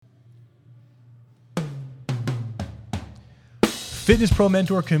Fitness Pro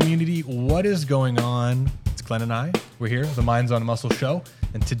Mentor community, what is going on? It's Glenn and I. We're here, the Minds on Muscle show.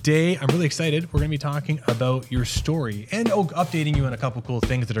 And today, I'm really excited. We're going to be talking about your story and updating you on a couple cool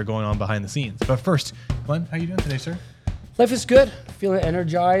things that are going on behind the scenes. But first, Glenn, how are you doing today, sir? Life is good. Feeling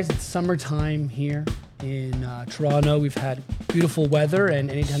energized. It's summertime here in Toronto. We've had beautiful weather, and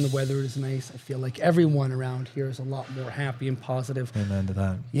anytime the weather is nice, I feel like everyone around here is a lot more happy and positive. Amen to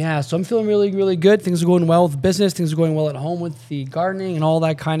that. Yeah, so I'm feeling really, really good. Things are going well with the business. Things are going well at home with the gardening and all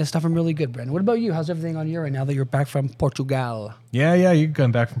that kind of stuff. I'm really good, Brandon. What about you? How's everything on your end now that you're back from Portugal? Yeah, you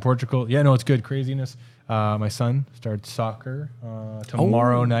come back from Portugal. Yeah, no, it's good. Craziness. My son starts soccer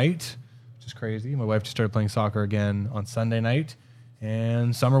tomorrow night, which is crazy. My wife just started playing soccer again on Sunday night.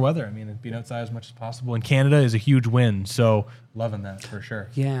 And summer weather. I mean, being outside as much as possible in Canada is a huge win. So loving that for sure.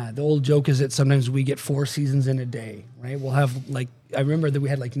 Yeah, the old joke is that sometimes we get 4 seasons in a day, right? We'll have I remember that we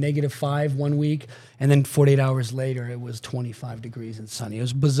had -5 1 week, and then 48 hours later it was 25 degrees and sunny. It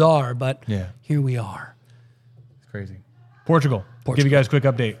was bizarre, but here we are. It's crazy. Portugal. I'll give you guys a quick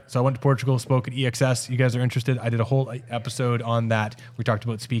update. So I went to Portugal, spoke at EXS. You guys are interested? I did a whole episode on that. We talked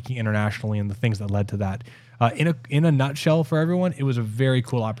about speaking internationally and the things that led to that. In a nutshell for everyone, it was a very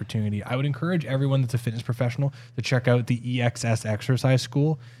cool opportunity. I would encourage everyone that's a fitness professional to check out the EXS Exercise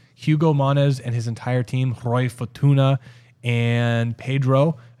School. Hugo Manes and his entire team, Roy Fortuna and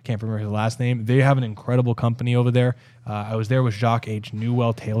Pedro, I can't remember his last name. They have an incredible company over there. I was there with Jacques H.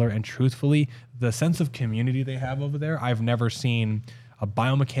 Newell-Taylor, and truthfully, the sense of community they have over there, I've never seen a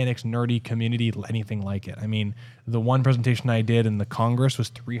biomechanics nerdy community, anything like it. I mean, the one presentation I did in the Congress was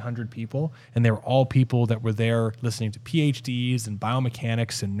 300 people, and they were all people that were there listening to PhDs and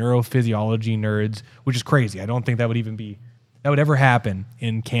biomechanics and neurophysiology nerds, which is crazy. I don't think that would ever happen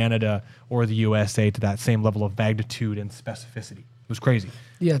in Canada or the USA to that same level of magnitude and specificity. It was crazy.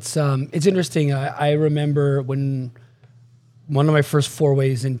 Yeah, it's interesting. I remember when one of my first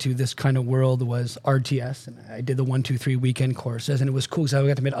forays into this kind of world was RTS, and I did the 1, 2, 3 weekend courses, and it was cool because I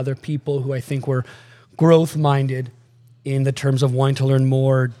got to meet other people who I think were growth-minded in the terms of wanting to learn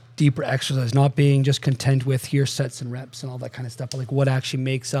more, deeper exercise, not being just content with here sets and reps and all that kind of stuff, but like what actually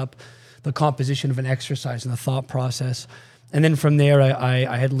makes up the composition of an exercise and the thought process. And then from there,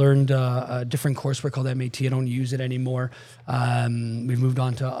 I had learned a different coursework called MAT. I don't use it anymore. We've moved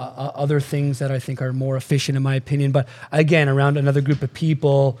on to other things that I think are more efficient in my opinion. But again, around another group of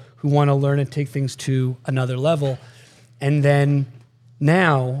people who want to learn and take things to another level. And then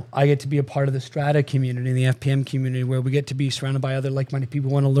now I get to be a part of the Strata community, the FPM community, where we get to be surrounded by other like-minded people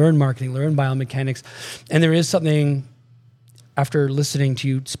who want to learn marketing, learn biomechanics. And there is something, after listening to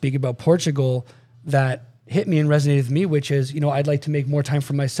you speak about Portugal, that hit me and resonated with me, which is, I'd like to make more time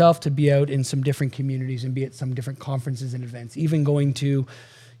for myself to be out in some different communities and be at some different conferences and events. Even going to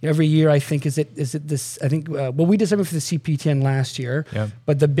every year, I think, we did something for the CPTN last year,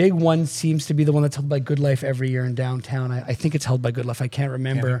 but the big one seems to be the one that's held by Good Life every year in downtown. I think it's held by Good Life. I can't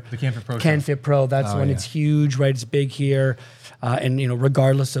remember. The CanFit Pro. CanFit Pro. That's when it's huge, right? It's big here. And,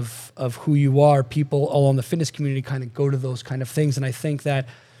 regardless of who you are, people all in the fitness community kind of go to those kind of things. And I think that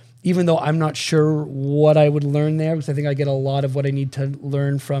even though I'm not sure what I would learn there, because I think I get a lot of what I need to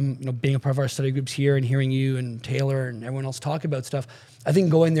learn from being a part of our study groups here and hearing you and Taylor and everyone else talk about stuff, I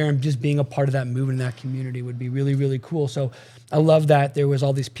think going there and just being a part of that movement and that community would be really, really cool. So I love that there was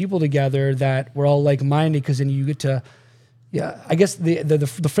all these people together that were all like-minded, because then you get to, I guess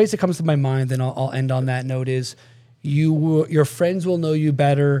the phrase that comes to my mind, then I'll end on that note, is your friends will know you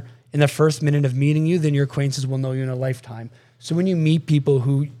better in the first minute of meeting you than your acquaintances will know you in a lifetime. So when you meet people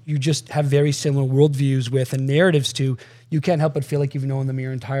who you just have very similar worldviews with and narratives to, you can't help but feel like you've known them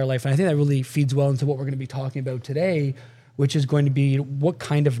your entire life. And I think that really feeds well into what we're going to be talking about today, which is going to be what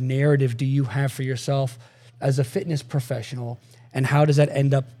kind of narrative do you have for yourself as a fitness professional, and how does that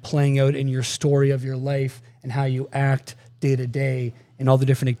end up playing out in your story of your life and how you act day to day in all the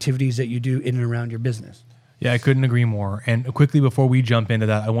different activities that you do in and around your business. Yeah, I couldn't agree more. And quickly before we jump into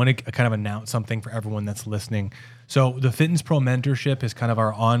that, I want to kind of announce something for everyone that's listening. So the Fitness Pro Mentorship is kind of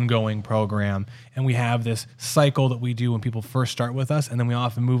our ongoing program, and we have this cycle that we do when people first start with us, and then we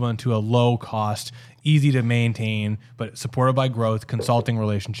often move on to a low cost, easy to maintain, but supported by growth consulting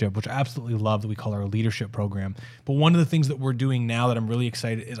relationship, which I absolutely love, that we call our leadership program. But one of the things that we're doing now that I'm really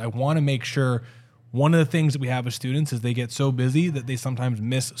excited is I want to make sure, one of the things that we have with students is they get so busy that they sometimes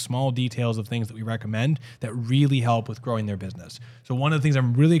miss small details of things that we recommend that really help with growing their business. So one of the things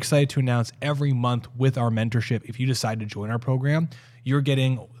I'm really excited to announce every month with our mentorship, if you decide to join our program, you're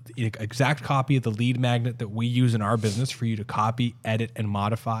getting the exact copy of the lead magnet that we use in our business for you to copy, edit, and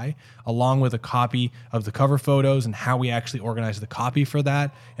modify, along with a copy of the cover photos and how we actually organize the copy for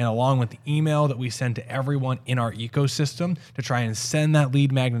that, and along with the email that we send to everyone in our ecosystem to try and send that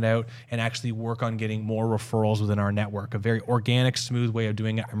lead magnet out and actually work on getting more referrals within our network. A very organic, smooth way of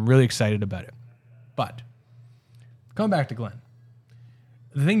doing it. I'm really excited about it. But coming back to Glenn,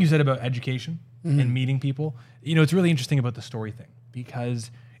 the thing you said about education and meeting people, it's really interesting about the story thing,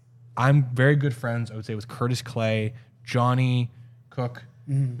 because I'm very good friends, I would say, with Curtis Clay, Johnny Cook,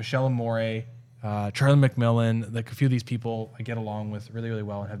 Michelle Amore, Charlie McMillan. Like, a few of these people I get along with really, really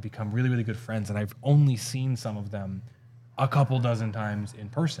well and have become really, really good friends. And I've only seen some of them a couple dozen times in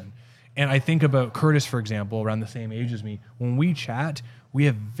person. And I think about Curtis, for example, around the same age as me. When we chat, we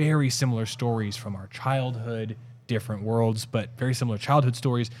have very similar stories from our childhood, different worlds, but very similar childhood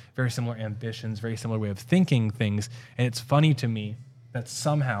stories, very similar ambitions, very similar way of thinking things. And it's funny to me that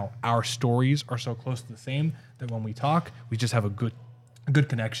somehow our stories are so close to the same that when we talk, we just have a good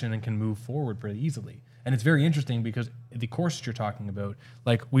connection and can move forward pretty easily. And it's very interesting because the courses you're talking about,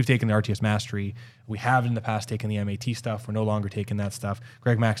 like, we've taken the RTS Mastery, we have in the past taken the MAT stuff, we're no longer taking that stuff,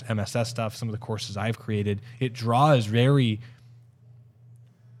 Greg Mack's MSS stuff, some of the courses I've created, it draws very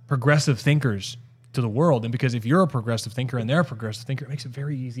progressive thinkers to the world. And because if you're a progressive thinker and they're a progressive thinker, it makes it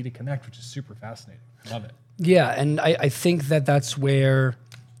very easy to connect, which is super fascinating. I love it. Yeah, and I think that's where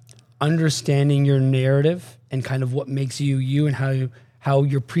understanding your narrative and kind of what makes you you and how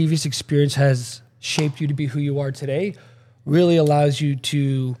your previous experience has shaped you to be who you are today really allows you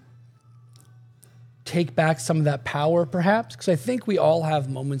to take back some of that power, perhaps. Because I think we all have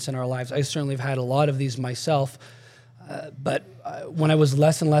moments in our lives. I certainly have had a lot of these myself. But when I was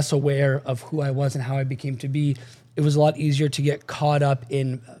less and less aware of who I was and how I became to be, it was a lot easier to get caught up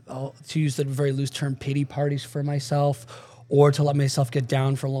in, to use the very loose term, pity parties for myself, or to let myself get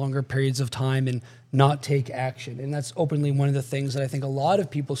down for longer periods of time and not take action. And that's openly one of the things that I think a lot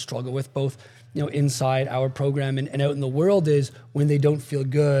of people struggle with, both inside our program and out in the world, is when they don't feel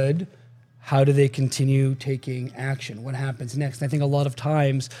good, how do they continue taking action? What happens next? And I think a lot of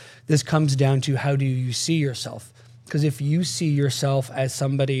times this comes down to, how do you see yourself? Because if you see yourself as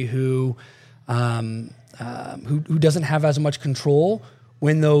somebody who doesn't have as much control,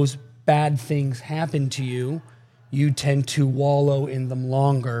 when those bad things happen to you, you tend to wallow in them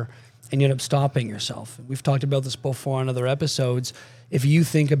longer and you end up stopping yourself. We've talked about this before on other episodes. If you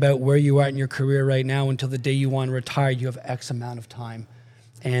think about where you are in your career right now until the day you want to retire, you have X amount of time.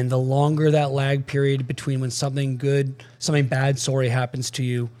 And the longer that lag period between when something bad, happens to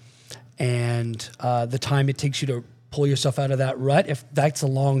you, and the time it takes you to pull yourself out of that rut, if that's a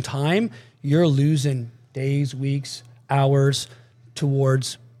long time, you're losing days, weeks, hours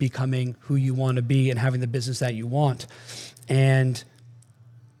towards becoming who you want to be and having the business that you want. And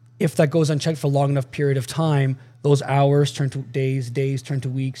if that goes unchecked for a long enough period of time, those hours turn to days, days turn to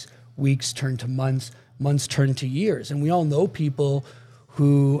weeks, weeks turn to months, months turn to years. And we all know people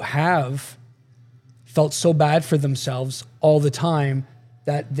who have felt so bad for themselves all the time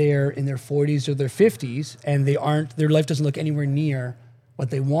that they're in their 40s or their 50s and their life doesn't look anywhere near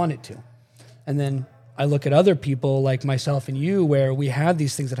what they want it to. And then I look at other people like myself and you, where we had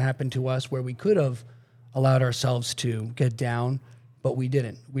these things that happened to us where we could have allowed ourselves to get down, but we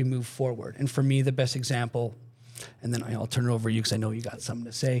didn't. We moved forward. And for me, the best example, and then I'll turn it over to you because I know you got something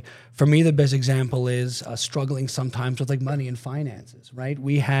to say. For me, the best example is struggling sometimes with like money and finances, right?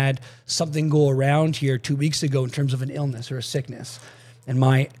 We had something go around here 2 weeks ago in terms of an illness or a sickness. And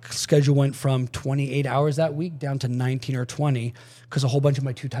my schedule went from 28 hours that week down to 19 or 20 because a whole bunch of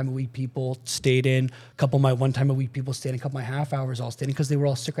my 2-time-a-week people stayed in. A couple of my 1-time-a-week people stayed in. A couple of my half hours all stayed in because they were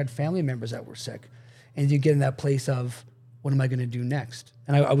all sick. I had family members that were sick. And you get in that place of, what am I going to do next?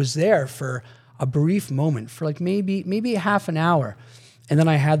 And I was there for a brief moment, for like maybe half an hour. And then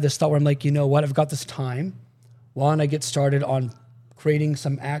I had this thought where I'm like, you know what? I've got this time. Why don't I get started on creating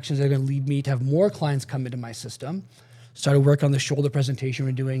some actions that are going to lead me to have more clients come into my system? Started work on the shoulder presentation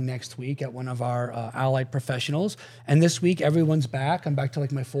we're doing next week at one of our allied professionals. And this week, everyone's back. I'm back to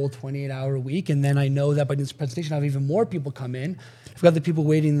like my full 28-hour week. And then I know that by this presentation, I have even more people come in. I've got the people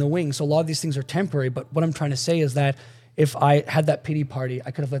waiting in the wings. So a lot of these things are temporary. But what I'm trying to say is that if I had that pity party,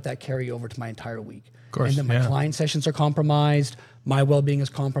 I could have let that carry over to my entire week. Of course, and then my client sessions are compromised. My well-being is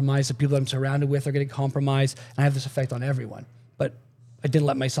compromised. The people that I'm surrounded with are getting compromised. And I have this effect on everyone. But I didn't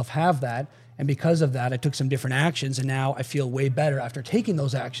let myself have that. And because of that, I took some different actions, and now I feel way better after taking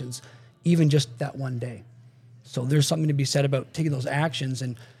those actions, even just that one day. So there's something to be said about taking those actions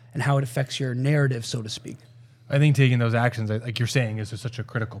and how it affects your narrative, so to speak. I think taking those actions, like you're saying, is such a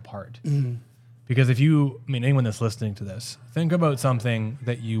critical part. Mm-hmm. Because anyone that's listening to this, think about something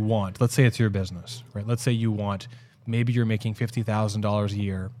that you want. Let's say it's your business, right? Let's say maybe you're making $50,000 a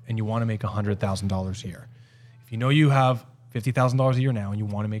year and you want to make $100,000 a year. If you know you have $50,000 a year now and you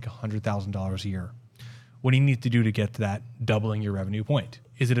want to make $100,000 a year, what do you need to do to get to that doubling your revenue point?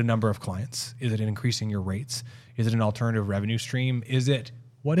 Is it a number of clients? Is it increasing your rates? Is it an alternative revenue stream?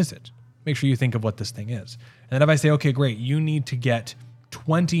 What is it? Make sure you think of what this thing is. And then if I say, okay, great, you need to get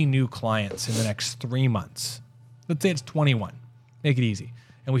 20 new clients in the next 3 months. Let's say it's 21. Make it easy.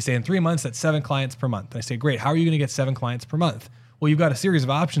 And we say in 3 months, that's 7 clients per month. And I say, great, how are you going to get 7 clients per month? Well, you've got a series of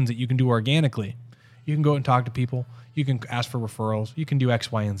options that you can do organically. You can go and talk to people. You can ask for referrals. You can do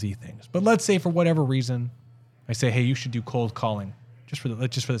X, Y, and Z things. But let's say for whatever reason, I say, hey, you should do cold calling just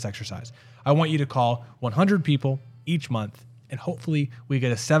for this exercise. I want you to call 100 people each month, and hopefully we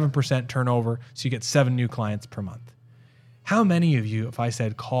get a 7% turnover, so you get 7 new clients per month. How many of you, if I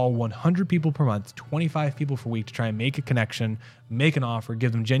said call 100 people per month, 25 people per week to try and make a connection, make an offer,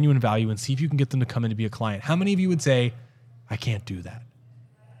 give them genuine value, and see if you can get them to come in to be a client, how many of you would say, I can't do that?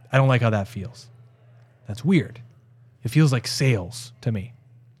 I don't like how that feels. That's weird. It feels like sales to me.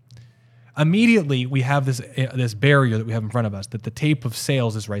 Immediately, we have this barrier that we have in front of us, that the tape of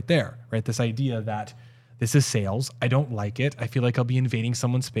sales is right there, right? This idea that this is sales. I don't like it. I feel like I'll be invading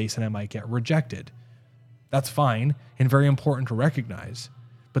someone's space and I might get rejected. That's fine and very important to recognize,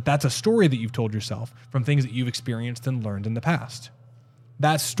 but that's a story that you've told yourself from things that you've experienced and learned in the past.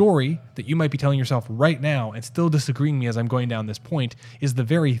 That story that you might be telling yourself right now and still disagreeing me as I'm going down this point is the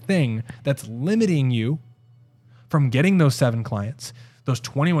very thing that's limiting you from getting those 7 clients, those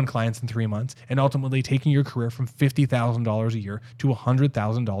 21 clients in 3 months, and ultimately taking your career from $50,000 a year to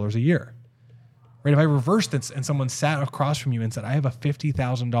 $100,000 a year. Right? If I reversed this and someone sat across from you and said, I have a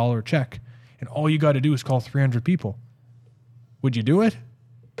 $50,000 check, and all you got to do is call 300 people, would you do it?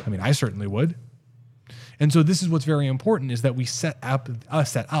 I mean, I certainly would. And so this is what's very important, is that we set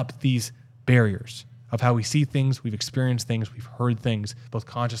up these barriers of how we see things, we've experienced things, we've heard things, both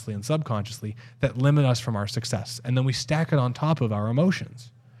consciously and subconsciously, that limit us from our success. And then we stack it on top of our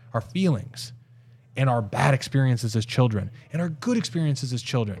emotions, our feelings, and our bad experiences as children, and our good experiences as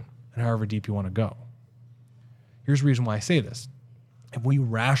children, and however deep you want to go. Here's the reason why I say this. If we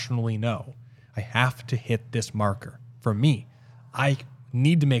rationally know, I have to hit this marker. For me, I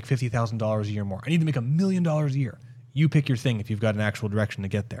need to make $50,000 a year more. I need to make $1 million a year. You pick your thing if you've got an actual direction to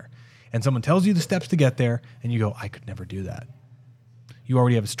get there. And someone tells you the steps to get there, and you go, I could never do that. You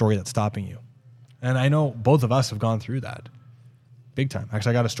already have a story that's stopping you. And I know both of us have gone through that big time.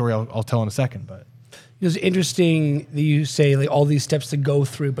 Actually, I got a story I'll tell in a second. But it was interesting that you say like all these steps to go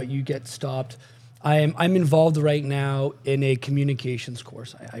through, but you get stopped. I'm involved right now in a communications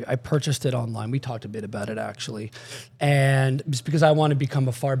course. I purchased it online. We talked a bit about it actually. And it's because I want to become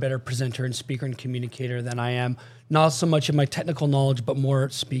a far better presenter and speaker and communicator than I am. Not so much in my technical knowledge, but more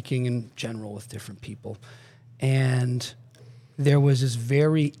speaking in general with different people. And there was this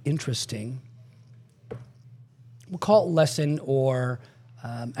very interesting, we'll call it lesson or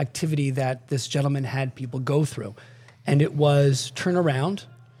activity that this gentleman had people go through. And it was turn around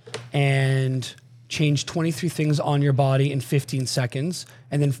and change 23 things on your body in 15 seconds,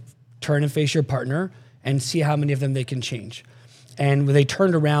 and then turn and face your partner and see how many of them they can change. And when they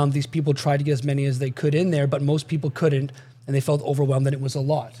turned around, these people tried to get as many as they could in there, but most people couldn't, and they felt overwhelmed that it was a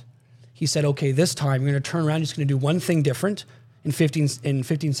lot. He said, okay, this time you're gonna turn around, you're just gonna do one thing different in 15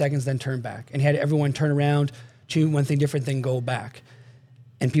 seconds, then turn back. And he had everyone turn around, choose one thing different, then go back.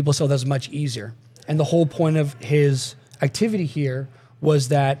 And people saw that was much easier. And the whole point of his activity here was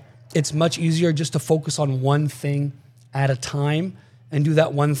that it's much easier just to focus on one thing at a time and do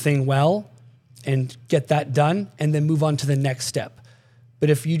that one thing well and get that done and then move on to the next step. But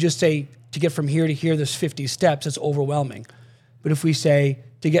if you just say to get from here to here, there's 50 steps, it's overwhelming. But if we say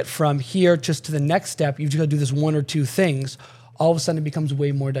to get from here just to the next step, you've just got to do this 1 or 2 things, all of a sudden it becomes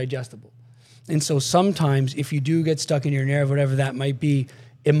way more digestible. And so sometimes if you do get stuck in your narrative, whatever that might be,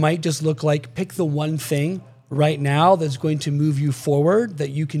 it might just look like pick the one thing right now that's going to move you forward that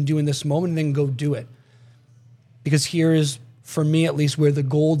you can do in this moment, and then go do it. Because here is, for me at least, where the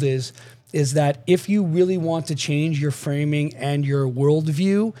gold is that if you really want to change your framing and your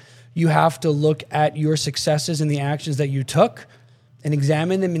worldview, you have to look at your successes and the actions that you took and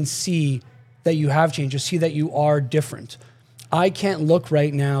examine them and see that you have changed, or see that you are different. I can't look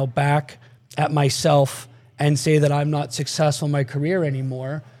right now back at myself and say that I'm not successful in my career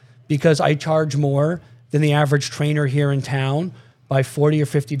anymore because I charge more than the average trainer here in town by $40 or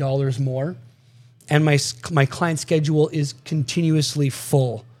 $50 more. And my client schedule is continuously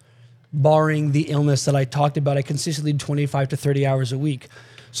full, barring the illness that I talked about. I consistently do 25 to 30 hours a week.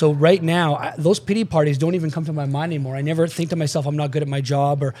 So right now, those pity parties don't even come to my mind anymore. I never think to myself, I'm not good at my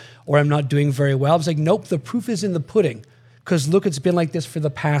job or I'm not doing very well. I was like, nope, the proof is in the pudding. Because look, it's been like this for the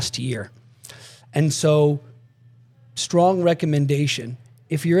past year. And so, strong recommendation.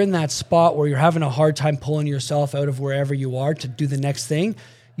 If you're in that spot where you're having a hard time pulling yourself out of wherever you are to do the next thing,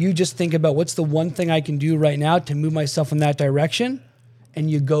 you just think about what's the one thing I can do right now to move myself in that direction,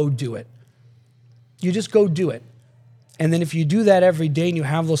 and you go do it. You just go do it. And then if you do that every day and you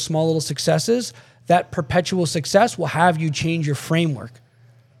have those small little successes, that perpetual success will have you change your framework.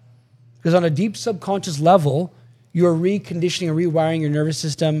 Because on a deep subconscious level, you're reconditioning and rewiring your nervous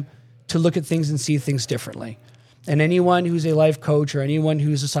system to look at things and see things differently. And anyone who's a life coach or anyone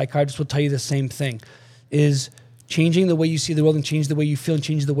who's a psychiatrist will tell you the same thing, is changing the way you see the world and change the way you feel and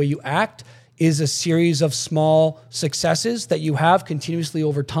change the way you act is a series of small successes that you have continuously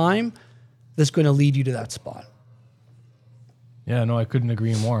over time that's going to lead you to that spot. Yeah, no, I couldn't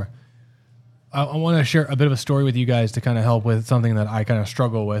agree more. I want to share a bit of a story with you guys to kind of help with something that I kind of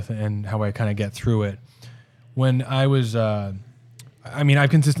struggle with and how I kind of get through it. When I was, I've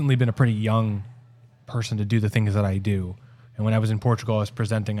consistently been a pretty young person to do the things that I do. And when I was in Portugal, I was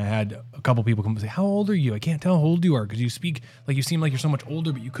presenting, I had a couple people come and say, how old are you? I can't tell how old you are because you speak like you seem like you're so much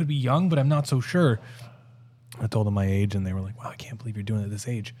older, but you could be young, but I'm not so sure. I told them my age and they were like, wow, I can't believe you're doing it at this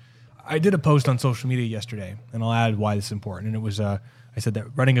age. I did a post on social media yesterday, and I'll add why this is important. And it was, I said that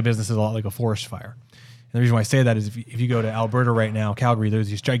running a business is a lot like a forest fire. And the reason why I say that is if you go to Alberta right now, Calgary, there's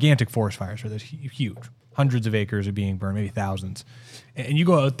these gigantic forest fires. So there's huge. Hundreds of acres are being burned, maybe thousands. And you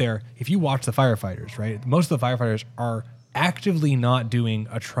go out there, if you watch the firefighters, right, most of the firefighters are actively not doing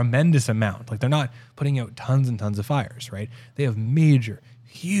a tremendous amount. Like they're not putting out tons and tons of fires, right? They have major,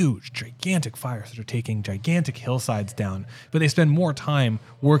 huge, gigantic fires that are taking gigantic hillsides down, but they spend more time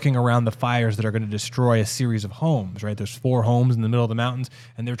working around the fires that are going to destroy a series of homes, right? There's 4 homes in the middle of the mountains,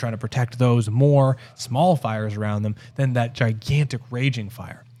 and they're trying to protect those more small fires around them than that gigantic raging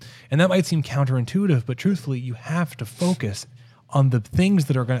fire. And that might seem counterintuitive, but truthfully, you have to focus on the things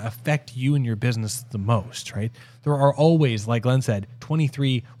that are going to affect you and your business the most, right? There are always, like Glenn said,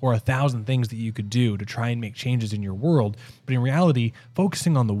 23 or 1,000 things that you could do to try and make changes in your world. But in reality,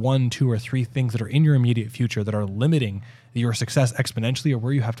 focusing on the 1, 2, or 3 things that are in your immediate future that are limiting your success exponentially are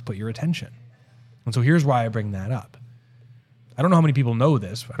where you have to put your attention. And so here's why I bring that up. I don't know how many people know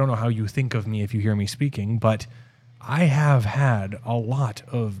this. I don't know how you think of me if you hear me speaking, but I have had a lot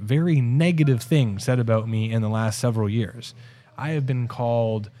of very negative things said about me in the last several years. I have been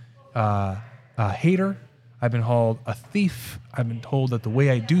called a hater. I've been called a thief. I've been told that the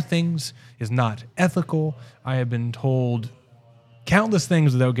way I do things is not ethical. I have been told countless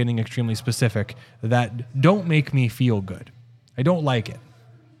things without getting extremely specific that don't make me feel good. I don't like it.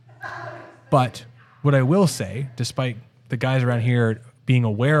 But what I will say, despite the guys around here being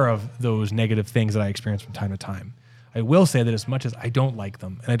aware of those negative things that I experience from time to time, I will say that as much as I don't like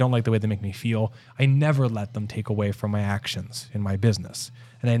them and I don't like the way they make me feel, I never let them take away from my actions in my business.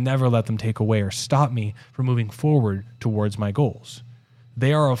 And I never let them take away or stop me from moving forward towards my goals.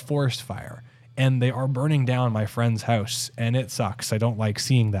 They are a forest fire and they are burning down my friend's house, and it sucks. I don't like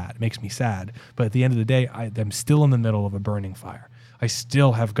seeing that. It makes me sad. But at the end of the day, I'm still in the middle of a burning fire. I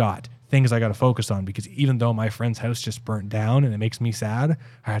still have got things I got to focus on because even though my friend's house just burnt down and it makes me sad,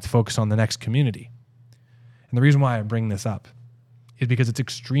 I have to focus on the next community. And the reason why I bring this up is because it's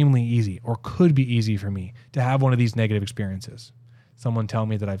extremely easy, or could be easy for me, to have one of these negative experiences. Someone tell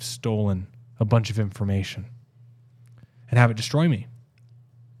me that I've stolen a bunch of information and have it destroy me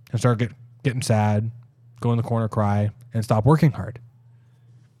and start getting sad, go in the corner, cry, and stop working hard.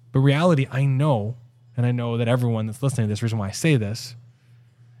 But reality, I know, and I know that everyone that's listening to this, the reason why I say this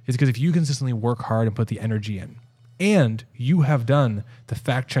is because if you consistently work hard and put the energy in, and you have done the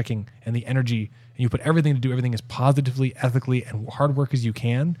fact-checking and the energy, and you put everything to do everything as positively, ethically, and hard work as you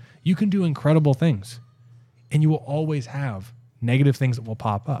can do incredible things. And you will always have negative things that will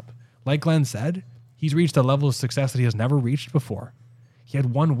pop up. Like Glenn said, he's reached a level of success that he has never reached before. He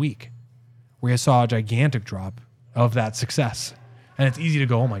had 1 week where he saw a gigantic drop of that success. And it's easy to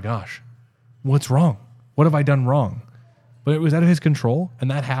go, oh my gosh, what's wrong? What have I done wrong? But it was out of his control, and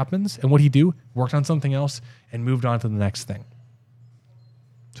that happens. And what he do? Worked on something else and moved on to the next thing.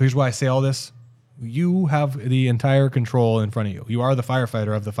 So here's why I say all this. You have the entire control in front of you. You are the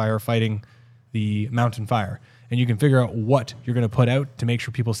firefighter of the fire fighting the mountain fire. And you can figure out what you're going to put out to make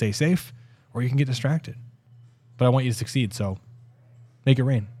sure people stay safe, or you can get distracted. But I want you to succeed, so make it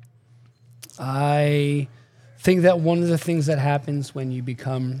rain. I think that one of the things that happens when you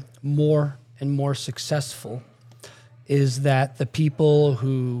become more and more successful is that the people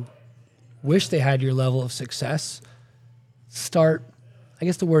who wish they had your level of success start I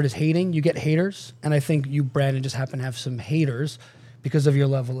guess the word is hating. You get haters. And I think you, Brandon, just happen to have some haters because of your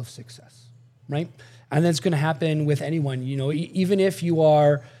level of success, right? And that's going to happen with anyone. You know, even if you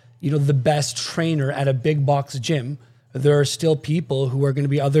are, you know, the best trainer at a big box gym, there are still people who are going to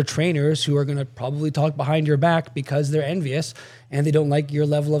be other trainers who are going to probably talk behind your back because they're envious and they don't like your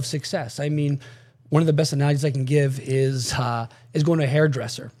level of success. I mean, one of the best analogies I can give is going to a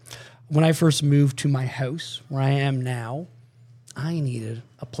hairdresser. When I first moved to my house, where I am now, I needed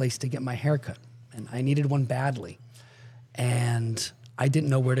a place to get my hair cut, and I needed one badly. And I didn't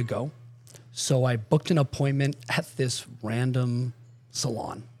know where to go. So I booked an appointment at this random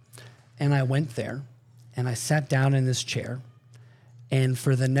salon. And I went there, and I sat down in this chair. And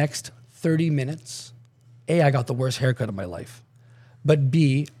for the next 30 minutes, A, I got the worst haircut of my life. But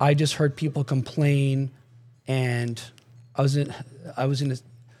B, I just heard people complain, and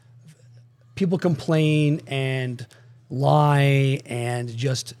people complain and lie and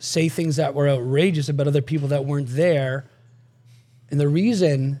just say things that were outrageous about other people that weren't there. And the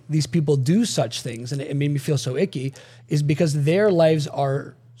reason these people do such things, and it made me feel so icky, is because their lives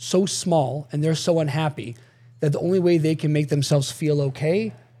are so small and they're so unhappy that the only way they can make themselves feel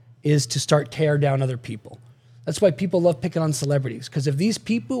okay is to start tear down other people. That's why people love picking on celebrities, because if these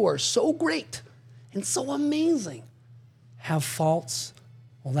people who are so great and so amazing have faults,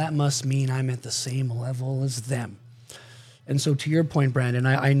 well, that must mean I'm at the same level as them. And so to your point, Brandon,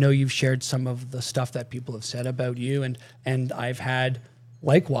 I know you've shared some of the stuff that people have said about you, and I've had,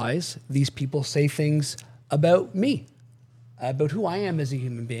 likewise, these people say things about me, about who I am as a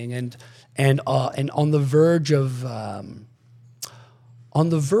human being, and on the verge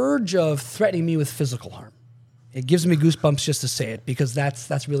of threatening me with physical harm. It gives me goosebumps just to say it, because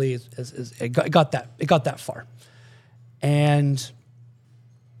that's really it got that far. And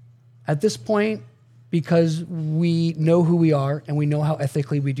at this point, because we know who we are and we know how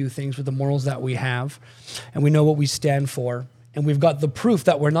ethically we do things with the morals that we have, and we know what we stand for, and we've got the proof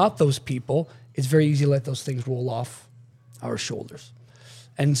that we're not those people, it's very easy to let those things roll off our shoulders.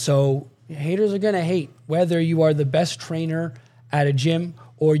 And so haters are going to hate, whether you are the best trainer at a gym,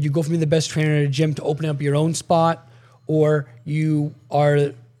 or you go from being the best trainer at a gym to open up your own spot, or you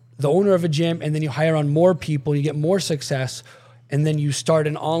are the owner of a gym and then you hire on more people, you get more success, and then you start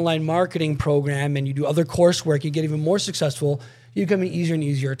an online marketing program and you do other coursework, you get even more successful, you become an easier and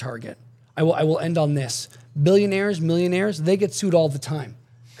easier target. I will end on this. Billionaires, millionaires, they get sued all the time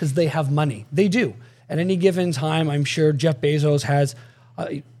because they have money. They do. At any given time, I'm sure Jeff Bezos has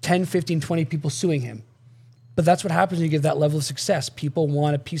 10, 15, 20 people suing him. But that's what happens when you get that level of success. People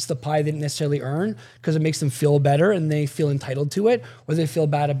want a piece of the pie they didn't necessarily earn because it makes them feel better and they feel entitled to it, or they feel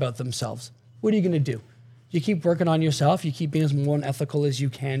bad about themselves. What are you going to do? You keep working on yourself, you keep being as more unethical as you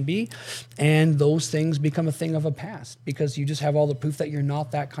can be, and those things become a thing of a past because you just have all the proof that you're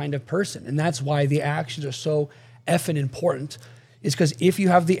not that kind of person. And that's why the actions are so effing important, is because if you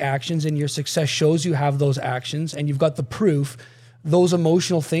have the actions and your success shows you have those actions and you've got the proof, those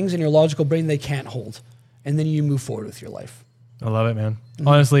emotional things in your logical brain, they can't hold. And then you move forward with your life. I love it, man. Mm-hmm.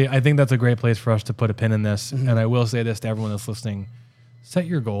 Honestly, I think that's a great place for us to put a pin in this. Mm-hmm. And I will say this to everyone that's listening. Set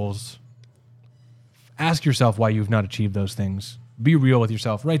your goals. Ask yourself why you've not achieved those things. Be real with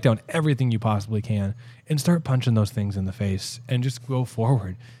yourself. Write down everything you possibly can and start punching those things in the face and just go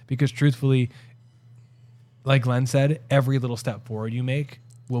forward. Because truthfully, like Glenn said, every little step forward you make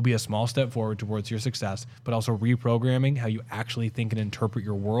will be a small step forward towards your success, but also reprogramming how you actually think and interpret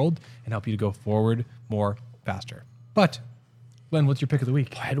your world and help you to go forward more faster. But Glenn, what's your pick of the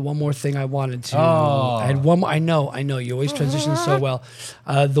week? I had one more thing I wanted to. I had one more. I know. You always transition so well.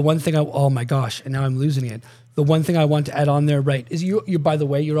 The one thing oh my gosh, and now I'm losing it. The one thing I want to add on there, right, is you. By the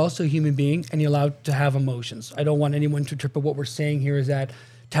way, you're also a human being, and you're allowed to have emotions. I don't want anyone to interpret what we're saying here is that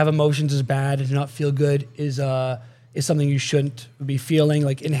to have emotions is bad and to not feel good is something you shouldn't be feeling.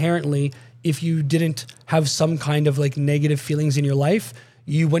 Like inherently, if you didn't have some kind of like negative feelings in your life,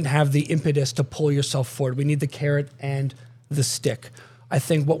 you wouldn't have the impetus to pull yourself forward. We need the carrot and the stick. I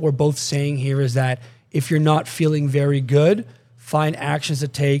think what we're both saying here is that if you're not feeling very good, find actions to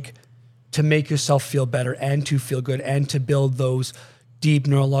take to make yourself feel better and to feel good and to build those deep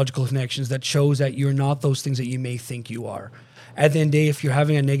neurological connections that shows that you're not those things that you may think you are. At the end of the day, if you're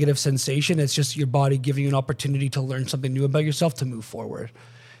having a negative sensation, it's just your body giving you an opportunity to learn something new about yourself to move forward.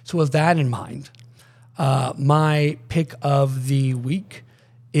 So with that in mind, my pick of the week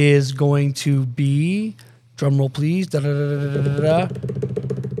is going to be, drum roll please,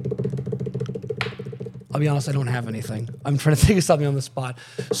 I'll be honest, I don't have anything. I'm trying to think of something on the spot.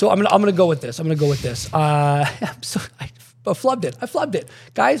 So I'm gonna go with this. flubbed it.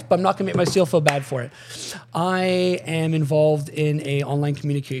 Guys, but I'm not going to make myself feel bad for it. I am involved in a online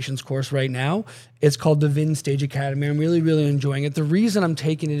communications course right now. It's called the Vin Stage Academy. I'm really, really enjoying it. The reason I'm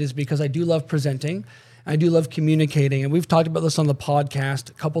taking it is because I do love presenting. I do love communicating. And we've talked about this on the podcast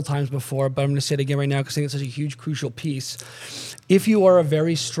a couple times before, but I'm going to say it again right now because I think it's such a huge, crucial piece. If you are a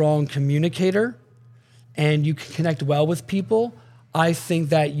very strong communicator and you can connect well with people, I think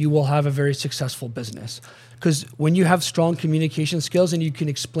that you will have a very successful business. Because when you have strong communication skills and you can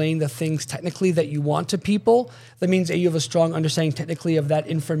explain the things technically that you want to people, that means that you have a strong understanding technically of that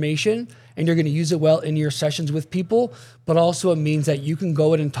information and you're going to use it well in your sessions with people. But also it means that you can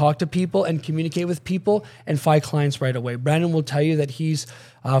go in and talk to people and communicate with people and find clients right away. Brandon will tell you that he's,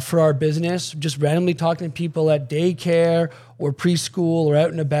 for our business, just randomly talking to people at daycare or preschool or out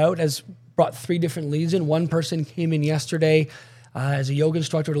and about, has brought 3 different leads in. One person came in yesterday as a yoga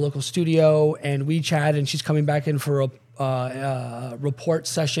instructor at a local studio, and we chatted, and she's coming back in for a report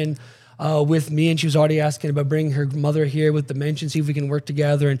session with me, and she was already asking about bringing her mother here with dementia, see if we can work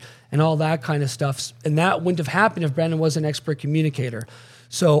together and all that kind of stuff. And that wouldn't have happened if Brandon was an expert communicator.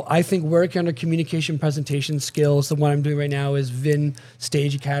 So I think working on our communication presentation skills, the one I'm doing right now is Vin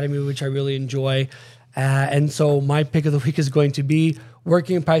Stage Academy, which I really enjoy. And so my pick of the week is going to be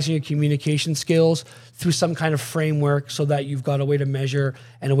working and practicing your communication skills through some kind of framework so that you've got a way to measure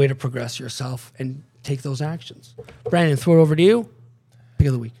and a way to progress yourself and take those actions. Brandon, throw it over to you. Pick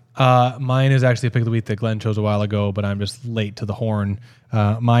of the week. Mine is actually a pick of the week that Glenn chose a while ago, but I'm just late to the horn.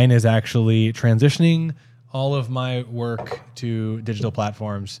 Mine is actually transitioning all of my work to digital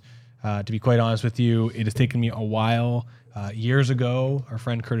platforms. To be quite honest with you, it has taken me a while. Years ago, our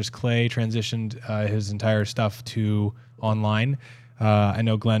friend Curtis Clay transitioned his entire stuff to online. I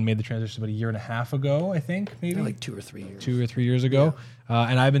know Glenn made the transition about 1.5 years ago, I think, maybe? Like 2 or 3 years. 2 or 3 years ago. Yeah.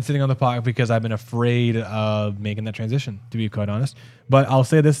 And I've been sitting on the pocket because I've been afraid of making that transition, to be quite honest. But I'll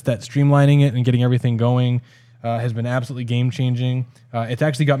say this, that streamlining it and getting everything going has been absolutely game-changing. It's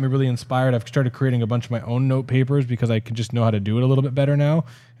actually got me really inspired. I've started creating a bunch of my own note papers because I can just know how to do it a little bit better now.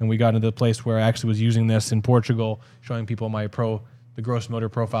 And we got into the place where I actually was using this in Portugal, showing people the gross motor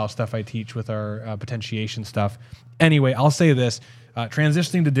profile stuff I teach with our potentiation stuff. Anyway, I'll say this.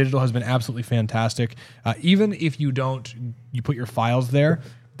 Transitioning to digital has been absolutely fantastic. Even if you put your files there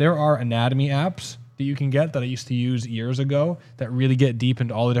are anatomy apps that you can get that I used to use years ago that really get deep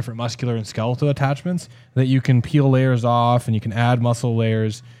into all the different muscular and skeletal attachments that you can peel layers off and you can add muscle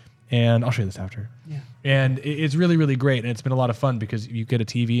layers. And I'll show you this after. Yeah. And it's really, really great. And it's been a lot of fun because you get a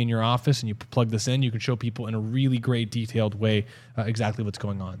TV in your office and you plug this in, you can show people in a really great detailed way exactly what's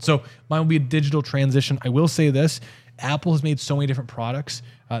going on. So mine will be a digital transition. I will say this. Apple has made so many different products.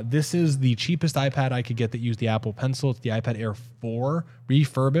 This is the cheapest iPad I could get that used the Apple Pencil. It's the iPad Air 4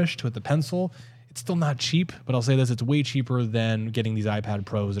 refurbished with the pencil. It's still not cheap, but I'll say this, it's way cheaper than getting these iPad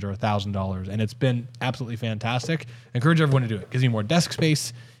Pros that are $1,000. And it's been absolutely fantastic. I encourage everyone to do it. It gives me more desk space.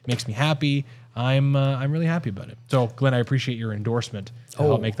 It makes me happy. I'm really happy about it. So, Glenn, I appreciate your endorsement to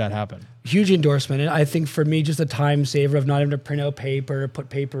help make that happen. Huge endorsement. And I think for me, just a time saver of not having to print out paper, put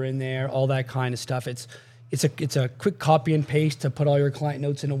paper in there, all that kind of stuff. It's a quick copy and paste to put all your client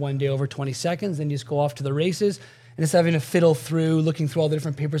notes into one day over 20 seconds. Then you just go off to the races. And instead of having to fiddle through, looking through all the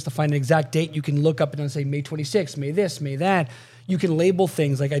different papers to find an exact date, you can look up and say May 26th, May this, May that. You can label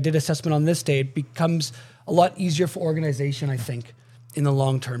things. Like I did assessment on this day. It becomes a lot easier for organization, I think, in the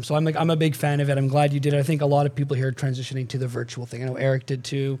long term. So I'm a big fan of it. I'm glad you did it. I think a lot of people here are transitioning to the virtual thing. I know Eric did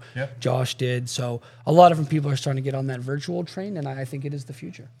too. Yep. Josh did. So a lot of different people are starting to get on that virtual train, and I think it is the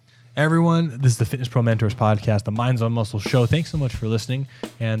future. Everyone, this is the Fitness Pro Mentors podcast, the Minds on Muscle show. Thanks so much for listening.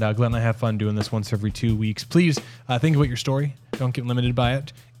 And Glenn and I have fun doing this once every 2 weeks. Please think about your story. Don't get limited by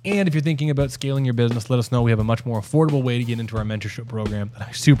it. And if you're thinking about scaling your business, let us know. We have a much more affordable way to get into our mentorship program that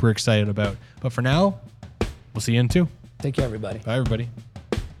I'm super excited about. But for now, we'll see you in 2. Thank you, everybody. Bye, everybody.